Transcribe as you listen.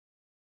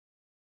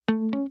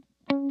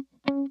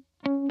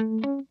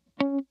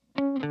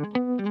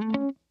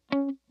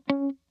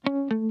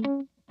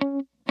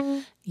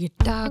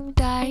dog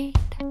died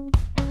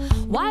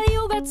while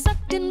you got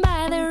sucked in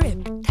by the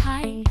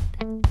riptide.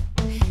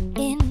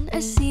 In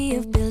a sea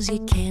of bills you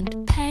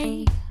can't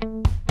pay,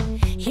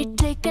 you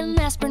take an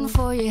aspirin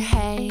for your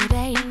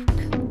headache.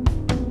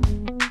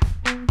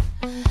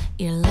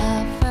 Your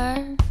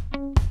lover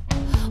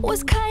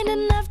was kind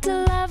enough to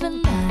love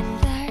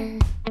another.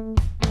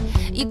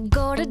 You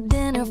go to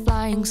dinner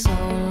flying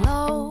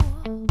solo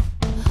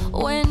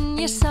when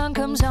your song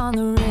comes on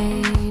the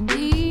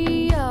radio.